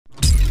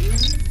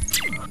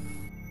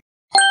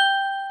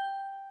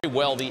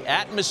Well, the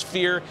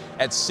atmosphere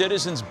at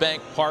Citizens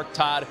Bank Park,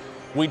 Todd,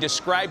 we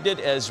described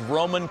it as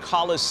Roman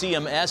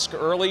Coliseum-esque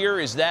earlier.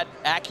 Is that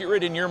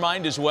accurate in your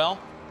mind as well?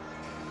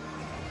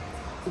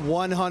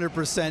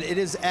 100%. It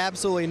is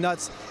absolutely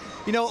nuts.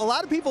 You know, a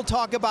lot of people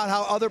talk about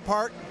how other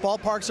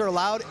ballparks are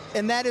loud,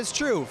 and that is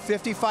true.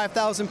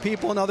 55,000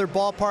 people in other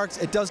ballparks,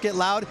 it does get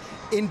loud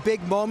in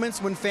big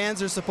moments when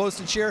fans are supposed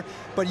to cheer,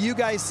 but you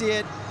guys see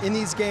it in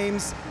these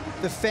games.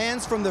 The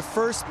fans from the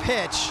first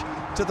pitch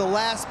to the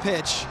last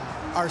pitch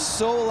are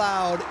so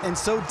loud and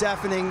so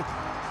deafening.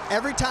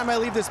 Every time I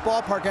leave this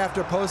ballpark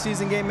after a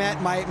postseason game, Matt,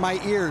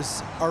 my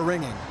ears are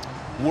ringing.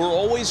 We're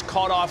always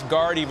caught off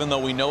guard, even though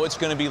we know it's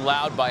going to be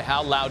loud, by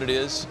how loud it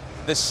is.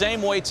 The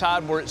same way,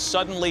 Todd, we're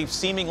suddenly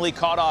seemingly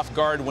caught off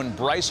guard when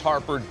Bryce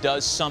Harper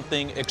does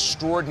something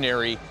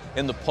extraordinary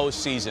in the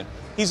postseason.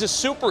 He's a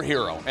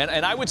superhero,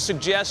 and I would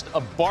suggest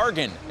a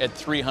bargain at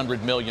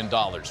 $300 million.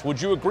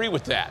 Would you agree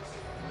with that?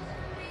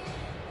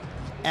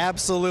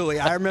 Absolutely.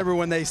 I remember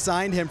when they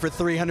signed him for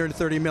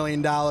 $330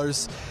 million,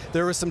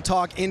 there was some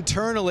talk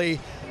internally.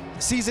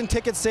 Season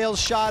ticket sales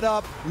shot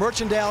up,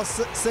 merchandise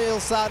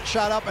sales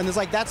shot up, and it's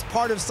like that's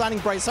part of signing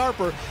Bryce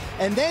Harper.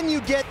 And then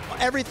you get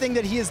everything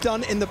that he has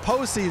done in the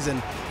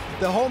postseason.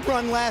 The home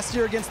run last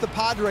year against the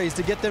Padres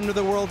to get them to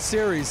the World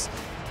Series.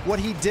 What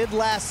he did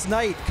last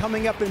night,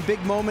 coming up in big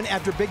moment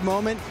after big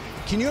moment.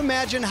 Can you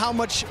imagine how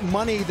much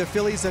money the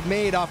Phillies have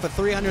made off of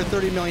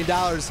 $330 million?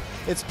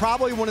 It's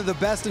probably one of the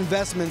best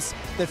investments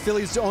that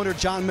Phillies owner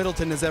John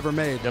Middleton has ever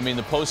made. I mean,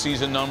 the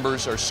postseason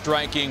numbers are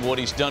striking. What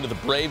he's done to the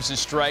Braves is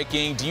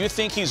striking. Do you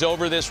think he's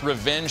over this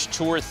revenge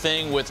tour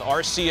thing with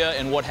Arcia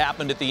and what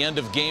happened at the end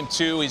of Game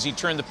 2? Has he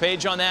turned the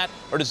page on that,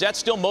 or does that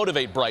still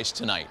motivate Bryce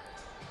tonight?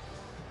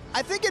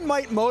 I think it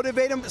might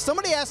motivate him.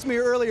 Somebody asked me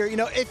earlier, you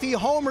know, if he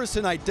homers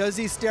tonight, does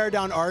he stare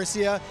down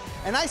Arcia?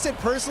 And I said,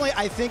 personally,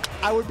 I think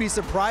I would be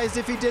surprised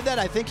if he did that.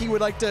 I think he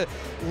would like to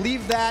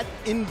leave that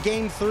in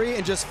Game 3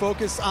 and just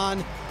focus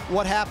on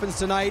what happens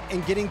tonight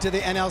and getting to the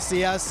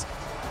NLCS.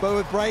 But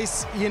with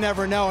Bryce, you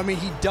never know. I mean,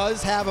 he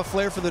does have a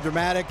flair for the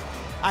dramatic.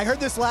 I heard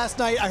this last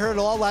night. I heard it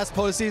all last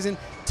postseason.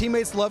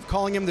 Teammates love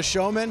calling him the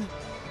showman.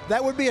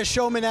 That would be a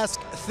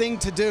showman-esque thing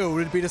to do,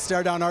 would be to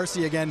stare down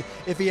Arcia again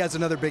if he has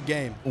another big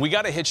game. We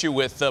got to hit you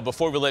with,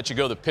 before we let you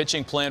go, the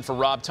pitching plan for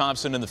Rob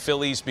Thompson and the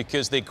Phillies,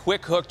 because they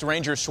quick-hooked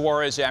Ranger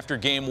Suarez after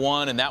Game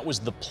 1, and that was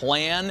the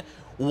plan.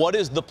 What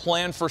is the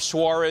plan for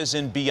Suarez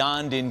and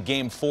beyond in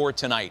Game 4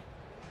 tonight?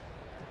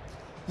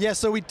 Yeah,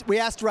 so we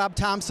asked Rob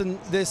Thompson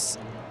this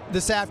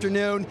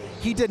afternoon.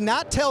 He did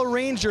not tell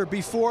Ranger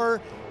before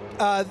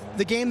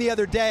the game the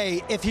other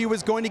day if he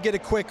was going to get a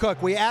quick hook.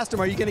 We asked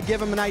him, are you going to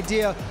give him an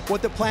idea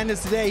what the plan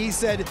is today? He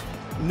said,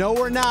 no,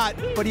 we're not,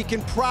 but he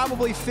can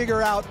probably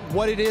figure out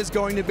what it is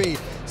going to be.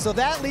 So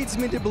that leads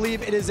me to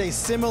believe it is a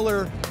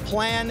similar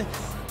plan.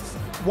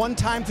 One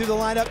time through the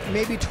lineup,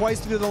 maybe twice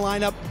through the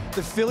lineup.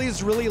 The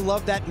Phillies really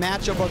love that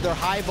matchup of their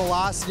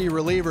high-velocity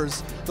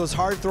relievers, those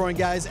hard-throwing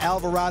guys,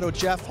 Alvarado,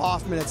 Jeff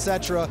Hoffman,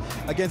 etc.,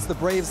 against the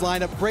Braves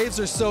lineup. Braves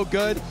are so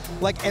good.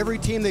 Like every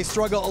team, they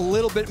struggle a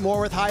little bit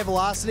more with high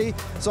velocity,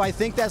 so I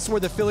think that's where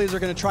the Phillies are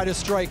going to try to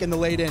strike in the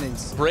late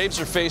innings. Braves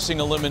are facing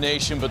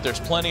elimination, but there's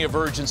plenty of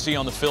urgency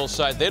on the Phil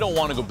side. They don't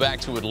want to go back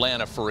to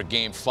Atlanta for a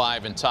Game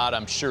 5, and Todd,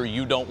 I'm sure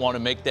you don't want to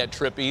make that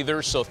trip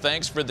either, so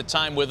thanks for the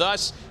time with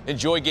us.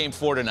 Enjoy Game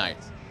 4 tonight.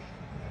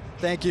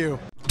 Thank you.